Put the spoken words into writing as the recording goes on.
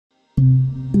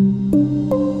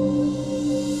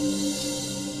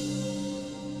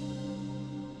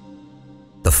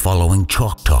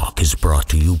Chalk Talk is brought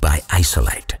to you by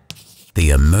Isolite, the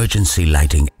emergency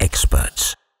lighting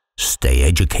experts. Stay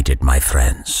educated, my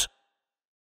friends.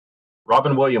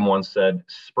 Robin Williams once said,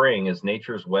 "Spring is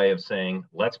nature's way of saying,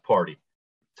 let's party."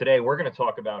 Today, we're going to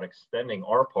talk about extending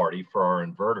our party for our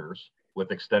inverters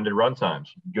with extended runtimes.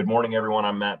 Good morning, everyone.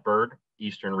 I'm Matt Bird,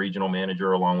 Eastern Regional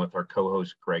Manager, along with our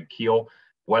co-host, Greg Keel,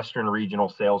 Western Regional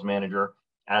Sales Manager.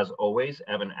 As always,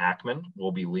 Evan Ackman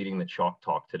will be leading the Chalk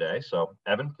Talk today. So,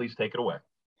 Evan, please take it away.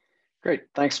 Great.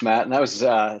 Thanks, Matt. And that was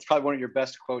probably one of your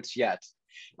best quotes yet.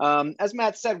 As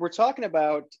Matt said, we're talking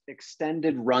about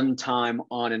extended runtime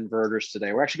on inverters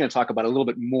today. We're actually going to talk about a little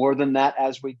bit more than that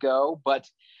as we go, but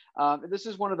this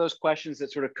is one of those questions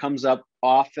that sort of comes up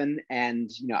often,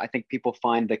 and I think people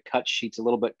find the cut sheets a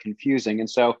little bit confusing. And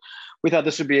so we thought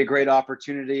this would be a great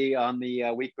opportunity on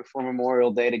the week before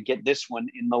Memorial Day to get this one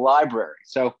in the library.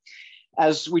 So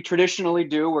as we traditionally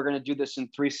do, we're going to do this in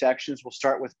 3 sections. We'll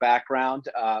start with background.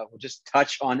 We'll just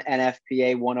touch on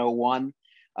NFPA 101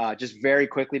 just very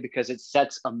quickly because it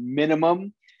sets a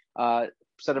minimum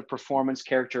set of performance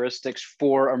characteristics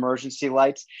for emergency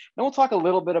lights. Then we'll talk a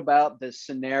little bit about the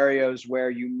scenarios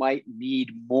where you might need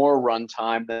more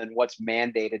runtime than what's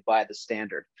mandated by the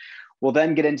standard. We'll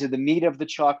then get into the meat of the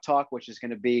Chalk Talk, which is going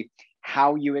to be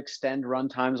how you extend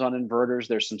runtimes on inverters.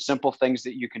 There's some simple things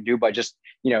that you can do by just,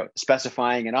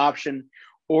 specifying an option,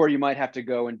 or you might have to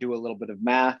go and do a little bit of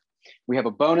math. We have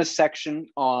a bonus section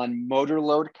on motor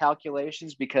load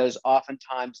calculations because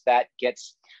oftentimes that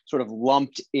gets sort of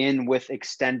lumped in with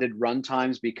extended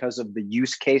runtimes because of the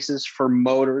use cases for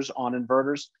motors on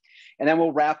inverters. And then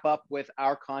we'll wrap up with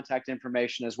our contact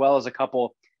information as well as a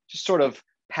couple just sort of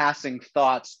passing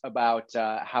thoughts about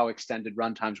how extended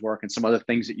runtimes work and some other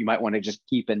things that you might want to just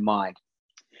keep in mind.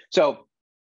 So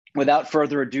without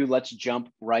further ado, let's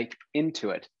jump right into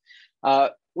it.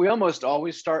 We almost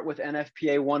always start with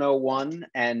NFPA 101,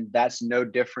 and that's no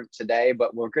different today,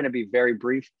 but we're going to be very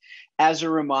brief. As a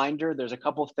reminder, there's a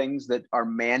couple of things that are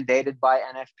mandated by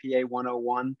NFPA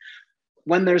 101.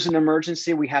 When there's an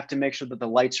emergency, we have to make sure that the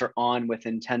lights are on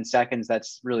within 10 seconds.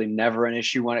 That's really never an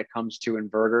issue when it comes to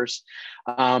inverters.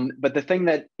 But the thing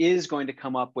that is going to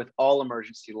come up with all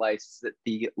emergency lights is that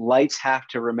the lights have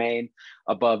to remain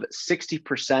above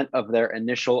 60% of their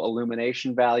initial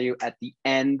illumination value at the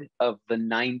end of the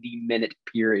 90-minute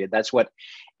period. That's what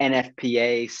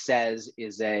NFPA says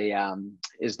is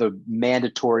the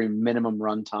mandatory minimum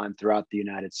runtime throughout the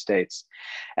United States.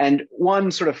 And one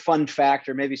sort of fun fact,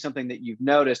 or maybe something that you've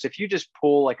noticed, if you just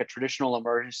pull like a traditional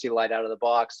emergency light out of the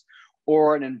box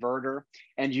or an inverter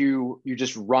and you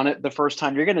just run it the first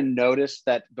time, you're going to notice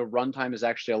that the runtime is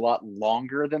actually a lot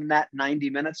longer than that 90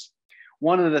 minutes.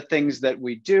 One of the things that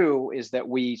we do is that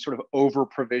we sort of over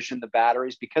provision the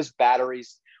batteries because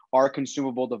batteries are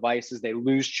consumable devices. They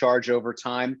lose charge over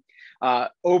time.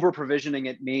 Over provisioning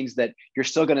it means that you're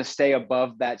still going to stay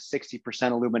above that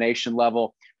 60% illumination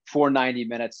level for 90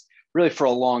 minutes, really for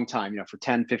a long time, for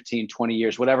 10, 15, 20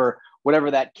 years, whatever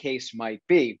that case might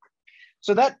be.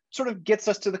 So that sort of gets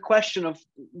us to the question of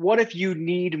what if you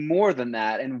need more than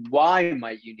that and why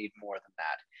might you need more than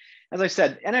that? As I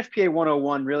said, NFPA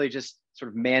 101 really just sort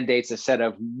of mandates a set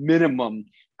of minimum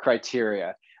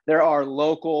criteria. There are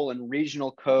local and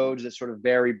regional codes that sort of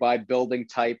vary by building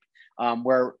type,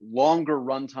 where longer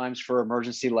runtimes for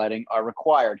emergency lighting are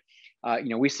required.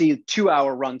 We see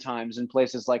 2-hour runtimes in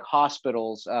places like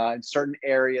hospitals, in certain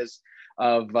areas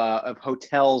of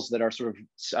hotels that are sort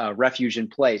of refuge in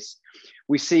place.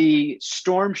 We see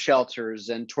storm shelters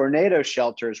and tornado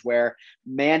shelters where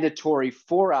mandatory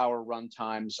 4-hour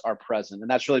runtimes are present. And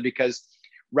that's really because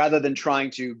rather than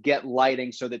trying to get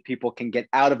lighting so that people can get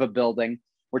out of a building,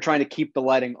 we're trying to keep the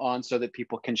lighting on so that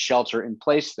people can shelter in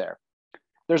place there.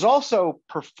 There's also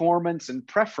performance and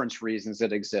preference reasons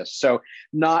that exist. So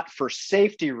not for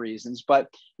safety reasons, but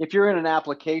if you're in an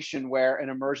application where an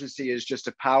emergency is just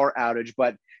a power outage,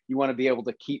 but you want to be able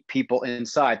to keep people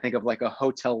inside, think of like a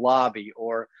hotel lobby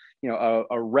or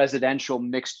a residential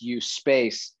mixed use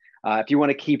space. If you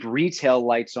want to keep retail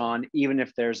lights on, even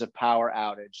if there's a power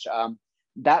outage,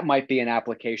 that might be an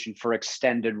application for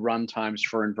extended runtimes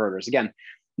for inverters. Again,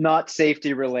 not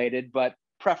safety related, but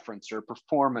preference or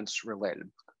performance related.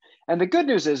 And the good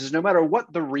news is no matter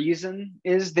what the reason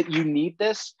is that you need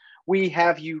this, we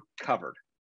have you covered.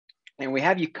 And we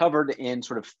have you covered in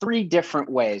sort of 3 different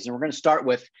ways. And we're going to start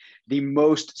with the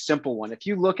most simple one. If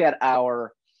you look at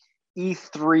our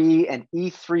E3 and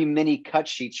E3 mini cut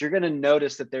sheets, you're going to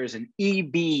notice that there's an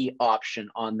EB option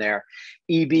on there.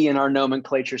 EB in our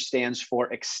nomenclature stands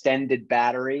for extended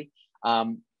battery.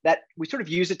 That we sort of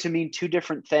use it to mean 2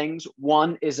 different things.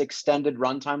 One is extended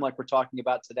runtime, like we're talking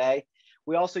about today.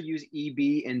 We also use EB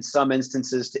in some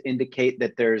instances to indicate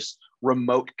that there's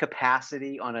remote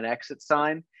capacity on an exit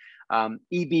sign. EB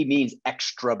means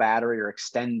extra battery or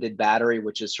extended battery,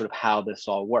 which is sort of how this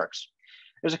all works.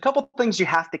 There's a couple things you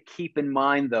have to keep in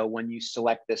mind, though, when you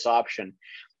select this option.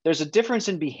 There's a difference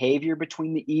in behavior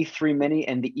between the E3 Mini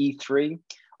and the E3.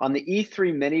 On the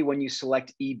E3 Mini, when you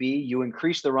select EB, you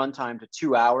increase the runtime to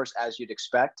 2 hours, as you'd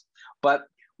expect, but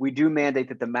we do mandate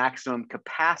that the maximum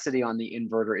capacity on the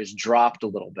inverter is dropped a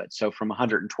little bit. So from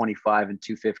 125 and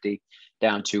 250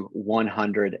 down to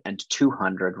 100 and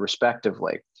 200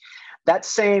 respectively. That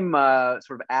same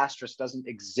sort of asterisk doesn't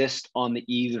exist on the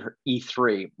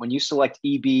E3. When you select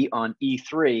EB on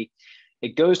E3,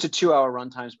 it goes to 2 hour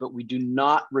runtimes, but we do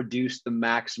not reduce the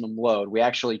maximum load. We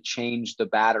actually change the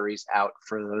batteries out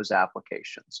for those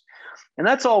applications. And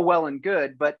that's all well and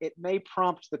good, but it may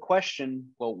prompt the question,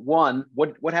 well, one,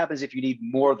 what happens if you need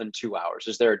more than 2 hours?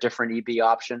 Is there a different EB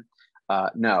option?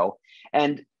 No.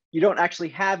 And you don't actually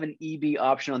have an EB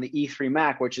option on the E3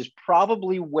 Mac, which is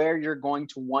probably where you're going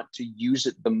to want to use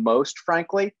it the most,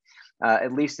 frankly.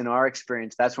 At least in our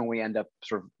experience, that's when we end up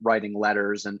sort of writing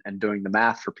letters and doing the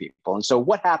math for people. And so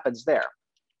what happens there?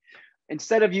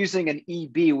 Instead of using an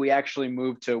EB, we actually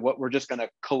move to what we're just going to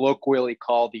colloquially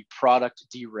call the product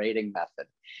derating method.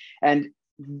 And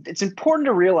it's important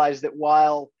to realize that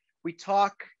while we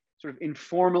talk sort of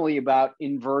informally about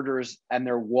inverters and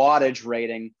their wattage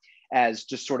rating as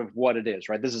just sort of what it is,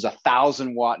 right? This is a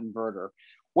 1,000-watt inverter.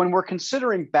 When we're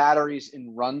considering batteries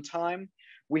in runtime,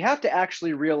 we have to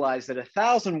actually realize that a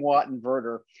 1,000-watt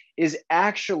inverter is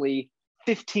actually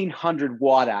 1,500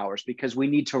 watt hours because we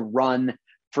need to run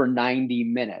for 90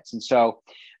 minutes. And so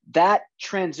that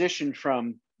transition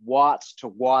from watts to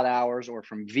watt hours or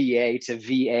from VA to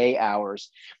VA hours,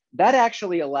 that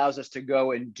actually allows us to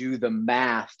go and do the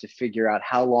math to figure out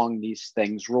how long these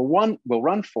things will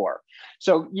run for.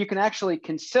 So you can actually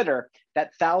consider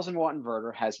that 1,000-watt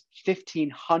inverter has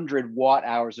 1,500 watt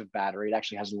hours of battery. It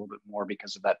actually has a little bit more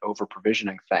because of that over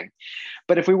provisioning thing.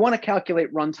 But if we want to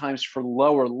calculate runtimes for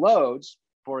lower loads,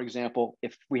 for example,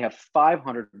 if we have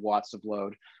 500 watts of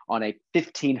load on a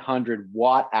 1,500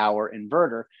 watt hour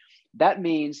inverter, that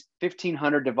means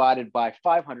 1,500 divided by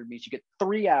 500 means you get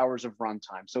 3 hours of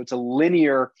runtime. So it's a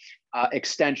linear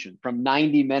extension from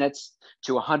 90 minutes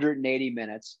to 180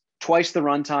 minutes, twice the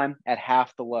runtime at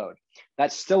half the load.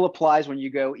 That still applies when you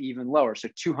go even lower. So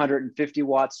 250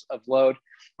 watts of load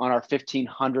on our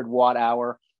 1,500 watt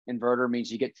hour inverter means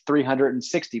you get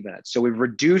 360 minutes. So we've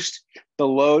reduced the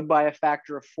load by a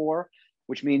factor of 4,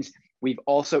 which means we've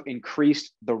also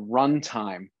increased the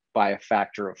runtime by a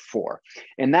factor of 4.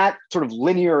 And that sort of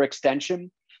linear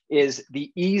extension is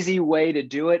the easy way to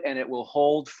do it, and it will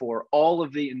hold for all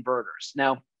of the inverters.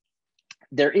 Now,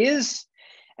 there is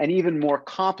an even more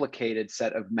complicated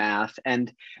set of math.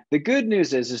 And the good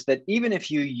news is that even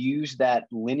if you use that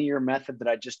linear method that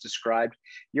I just described,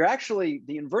 the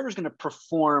inverter is going to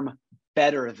perform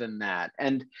better than that.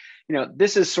 And,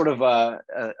 this is sort of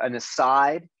an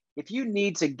aside. If you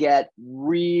need to get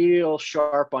real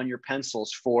sharp on your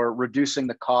pencils for reducing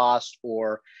the cost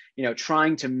or,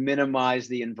 trying to minimize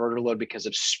the inverter load because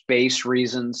of space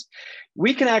reasons,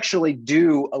 we can actually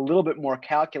do a little bit more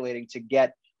calculating to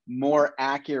get more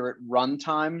accurate run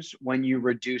times when you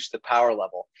reduce the power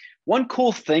level. One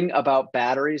cool thing about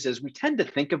batteries is we tend to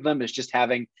think of them as just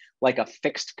having like a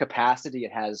fixed capacity.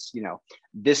 It has,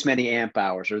 this many amp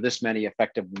hours or this many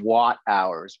effective watt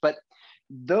hours, but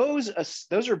those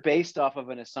are based off of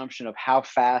an assumption of how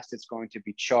fast it's going to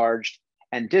be charged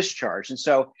and discharged. And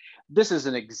so this is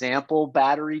an example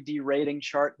battery derating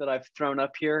chart that I've thrown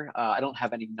up here. I don't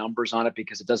have any numbers on it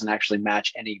because it doesn't actually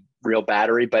match any real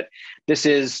battery, but this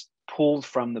is pulled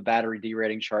from the battery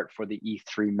derating chart for the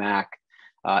E3 Mac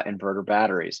inverter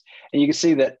batteries. And you can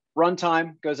see that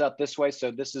runtime goes out this way.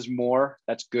 So this is more,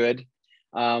 that's good.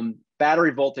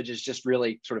 Battery voltage is just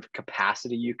really sort of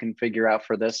capacity you can figure out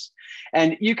for this.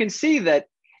 And you can see that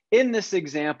in this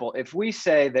example, if we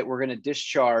say that we're going to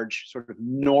discharge sort of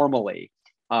normally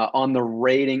on the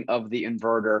rating of the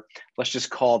inverter, let's just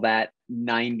call that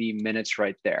 90 minutes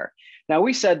right there. Now,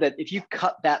 we said that if you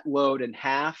cut that load in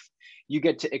half, you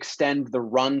get to extend the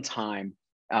runtime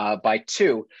by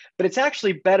 2. But it's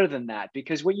actually better than that,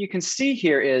 because what you can see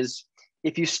here is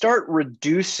if you start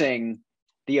reducing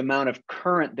the amount of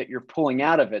current that you're pulling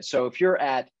out of it. So if you're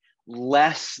at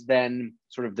less than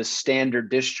sort of the standard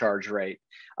discharge rate,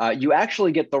 you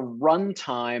actually get the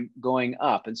runtime going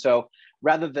up. And so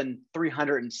rather than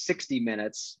 360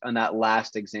 minutes on that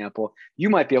last example, you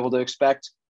might be able to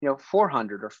expect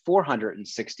 400 or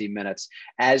 460 minutes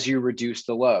as you reduce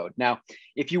the load. Now,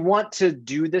 if you want to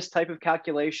do this type of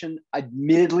calculation,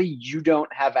 admittedly, you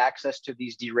don't have access to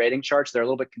these derating charts. They're a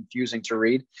little bit confusing to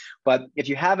read. But if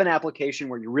you have an application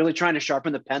where you're really trying to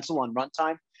sharpen the pencil on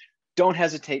runtime, don't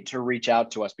hesitate to reach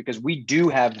out to us, because we do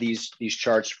have these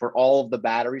charts for all of the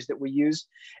batteries that we use,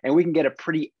 and we can get a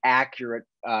pretty accurate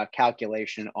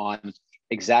calculation on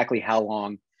exactly how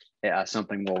long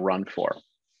something will run for.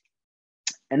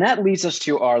 And that leads us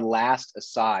to our last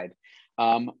aside,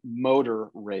 motor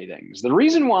ratings. The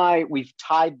reason why we've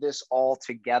tied this all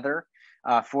together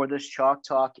for this Chalk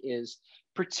Talk is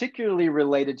particularly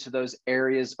related to those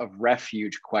areas of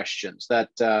refuge questions that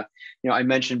I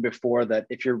mentioned before, that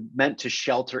if you're meant to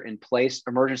shelter in place,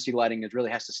 emergency lighting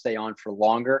really has to stay on for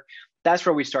longer. That's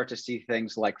where we start to see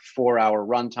things like 4-hour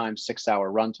runtimes,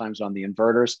 6-hour runtimes on the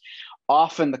inverters.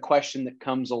 Often the question that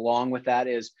comes along with that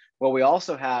is, well, we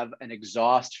also have an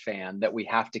exhaust fan that we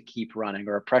have to keep running,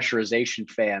 or a pressurization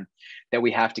fan that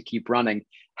we have to keep running.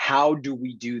 How do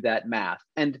we do that math?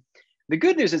 And the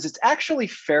good news is it's actually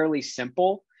fairly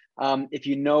simple if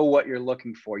you know what you're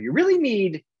looking for. You really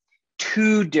need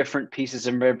two different pieces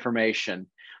of information: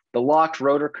 the locked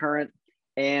rotor current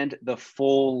and the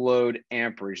full load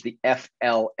amperage, the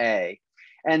FLA.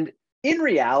 And in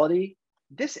reality,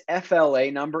 this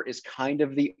FLA number is kind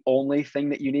of the only thing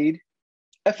that you need.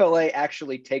 FLA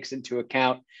actually takes into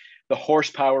account the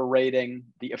horsepower rating,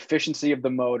 the efficiency of the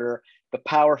motor, the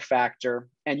power factor,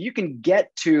 and you can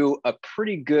get to a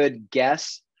pretty good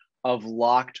guess of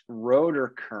locked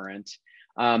rotor current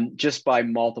just by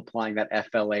multiplying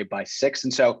that FLA by 6.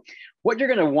 And so what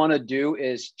you're going to want to do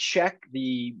is check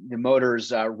the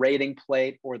motor's rating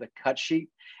plate or the cut sheet,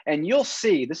 and you'll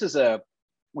see this is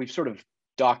we've sort of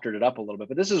doctored it up a little bit,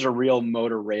 but this is a real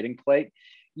motor rating plate.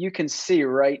 You can see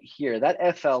right here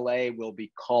that FLA will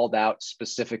be called out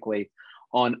specifically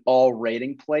on all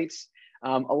rating plates.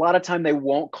 A lot of time they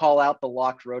won't call out the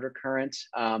locked rotor current.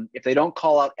 If they don't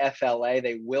call out FLA,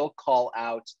 they will call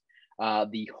out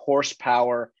the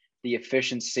horsepower, the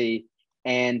efficiency,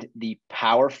 and the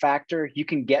power factor. You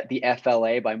can get the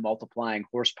FLA by multiplying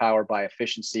horsepower by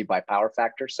efficiency by power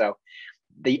factor. So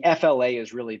the FLA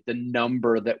is really the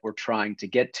number that we're trying to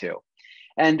get to.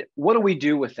 And what do we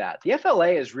do with that? The FLA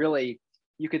is really,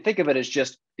 you could think of it as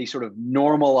just the sort of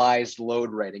normalized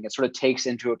load rating. It sort of takes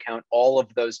into account all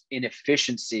of those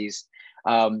inefficiencies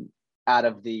out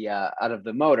of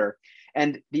the motor.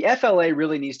 And the FLA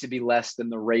really needs to be less than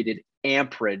the rated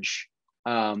amperage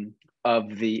of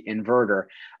the inverter.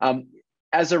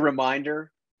 As a reminder,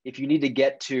 if you need to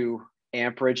get to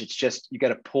amperage, it's just you got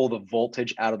to pull the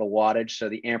voltage out of the wattage. So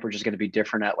the amperage is going to be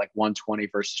different at like 120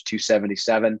 versus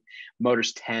 277.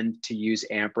 Motors tend to use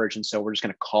amperage, and so we're just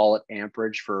going to call it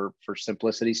amperage for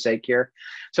simplicity's sake here.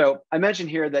 So I mentioned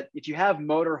here that if you have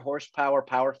motor horsepower,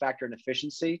 power factor, and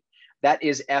efficiency, that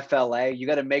is FLA. You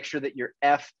got to make sure that your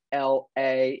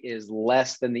FLA is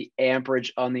less than the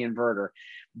amperage on the inverter.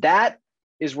 That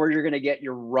is where you're going to get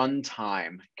your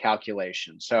runtime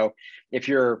calculation. So if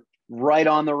you're right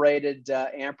on the rated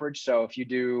amperage, so if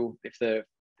the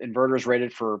inverter is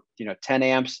rated for 10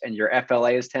 amps and your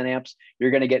FLA is 10 amps, you're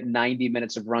going to get 90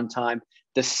 minutes of runtime.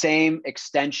 The same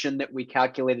extension that we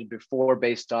calculated before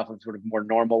based off of sort of more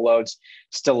normal loads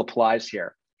still applies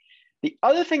here. The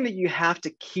other thing that you have to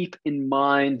keep in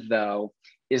mind, though,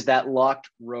 is that locked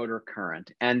rotor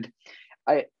current. And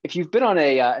if you've been on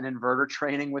an inverter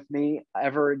training with me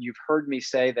ever, you've heard me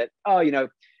say that,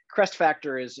 crest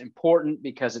factor is important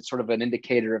because it's sort of an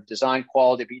indicator of design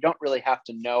quality, but you don't really have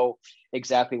to know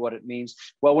exactly what it means.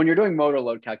 Well, when you're doing motor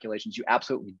load calculations, you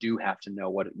absolutely do have to know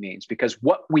what it means, because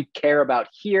what we care about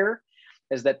here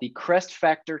is that the crest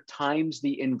factor times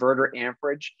the inverter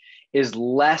amperage is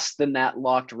less than that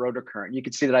locked rotor current. You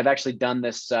can see that I've actually done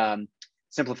this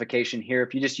simplification here.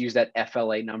 If you just use that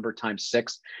FLA number times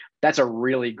 6, that's a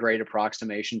really great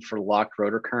approximation for locked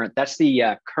rotor current. That's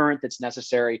the current that's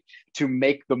necessary to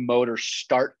make the motor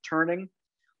start turning.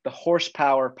 The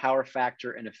horsepower, power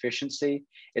factor, and efficiency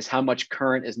is how much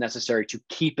current is necessary to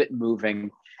keep it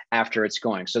moving after it's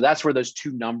going. So that's where those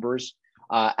two numbers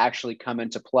actually come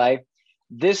into play.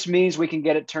 This means we can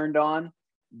get it turned on.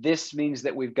 This means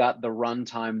that we've got the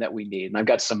runtime that we need. And I've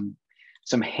got some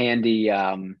handy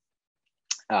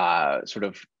sort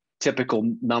of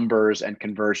typical numbers and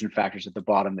conversion factors at the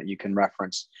bottom that you can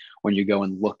reference when you go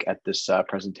and look at this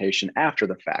presentation after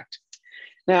the fact.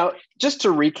 Now, just to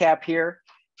recap here,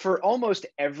 for almost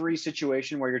every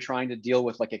situation where you're trying to deal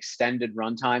with like extended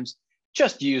runtimes,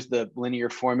 just use the linear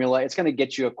formula. It's going to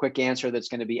get you a quick answer that's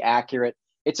going to be accurate.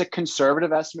 It's a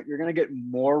conservative estimate. You're going to get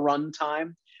more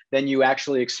runtime than you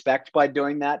actually expect by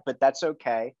doing that, but that's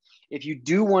okay. If you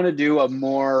do want to do a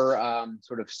more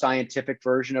sort of scientific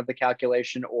version of the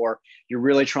calculation, or you're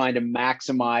really trying to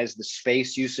maximize the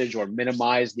space usage or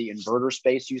minimize the inverter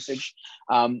space usage,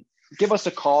 give us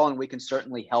a call and we can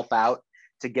certainly help out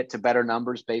to get to better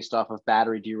numbers based off of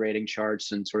battery derating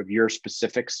charts and sort of your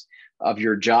specifics of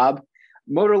your job.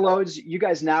 Motor loads, you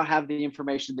guys now have the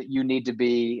information that you need to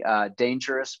be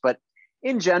dangerous, but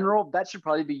in general, that should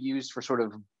probably be used for sort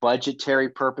of budgetary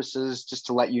purposes, just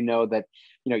to let you know that,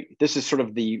 you know, this is sort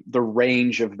of the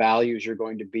range of values you're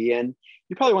going to be in.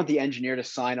 You probably want the engineer to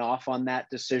sign off on that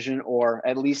decision, or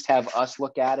at least have us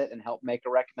look at it and help make a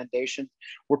recommendation.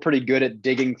 We're pretty good at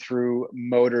digging through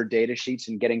motor data sheets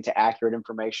and getting to accurate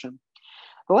information.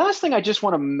 The last thing I just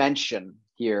want to mention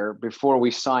here before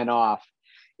we sign off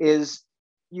is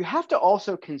you have to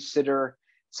also consider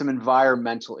some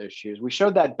environmental issues. We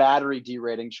showed that battery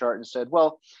derating chart and said,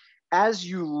 well, as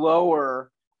you lower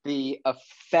the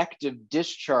effective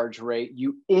discharge rate,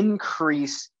 you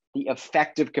increase the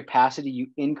effective capacity, you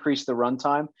increase the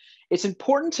runtime. It's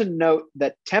important to note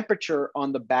that temperature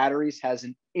on the batteries has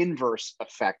an inverse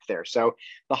effect there. So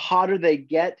the hotter they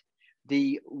get,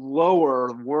 the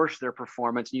lower, worse their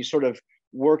performance, and you sort of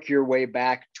work your way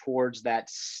back towards that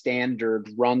standard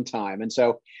runtime. And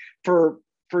so for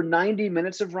 90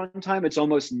 minutes of runtime, it's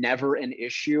almost never an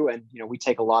issue. And we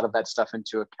take a lot of that stuff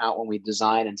into account when we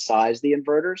design and size the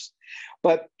inverters.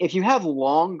 But if you have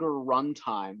longer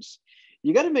runtimes,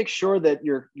 you got to make sure that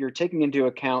you're taking into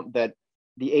account that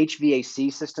the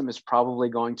HVAC system is probably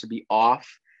going to be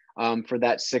off for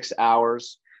that 6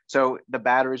 hours. So the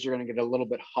batteries are going to get a little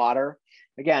bit hotter.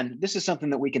 Again, this is something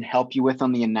that we can help you with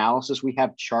on the analysis. We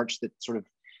have charts that sort of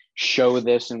show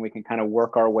this, and we can kind of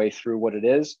work our way through what it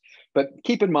is. But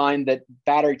keep in mind that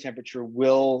battery temperature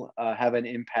will have an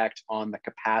impact on the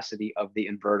capacity of the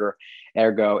inverter.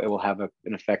 Ergo, it will have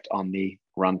an effect on the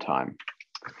runtime.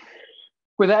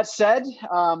 With that said,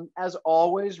 as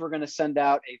always, we're going to send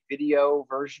out a video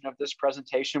version of this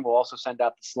presentation. We'll also send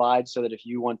out the slides so that if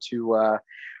you want to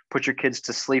put your kids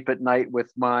to sleep at night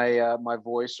with my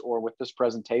voice or with this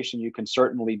presentation, you can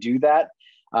certainly do that.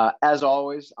 As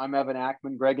always, I'm Evan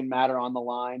Ackman. Greg and Matt are on the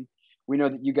line. We know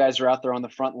that you guys are out there on the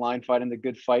front line fighting the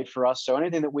good fight for us. So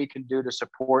anything that we can do to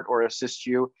support or assist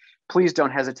you, please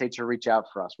don't hesitate to reach out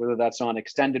for us, whether that's on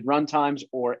extended runtimes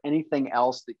or anything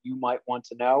else that you might want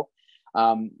to know.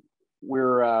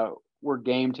 We're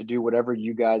game to do whatever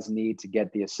you guys need to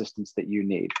get the assistance that you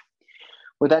need.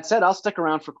 With that said, I'll stick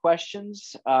around for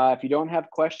questions. If you don't have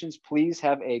questions, please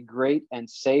have a great and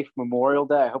safe Memorial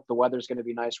Day. I hope the weather's going to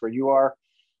be nice where you are.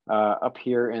 Up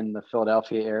here in the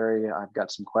Philadelphia area, I've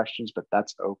got some questions, but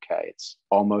that's okay. It's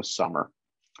almost summer.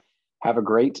 Have a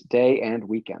great day and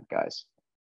weekend, guys.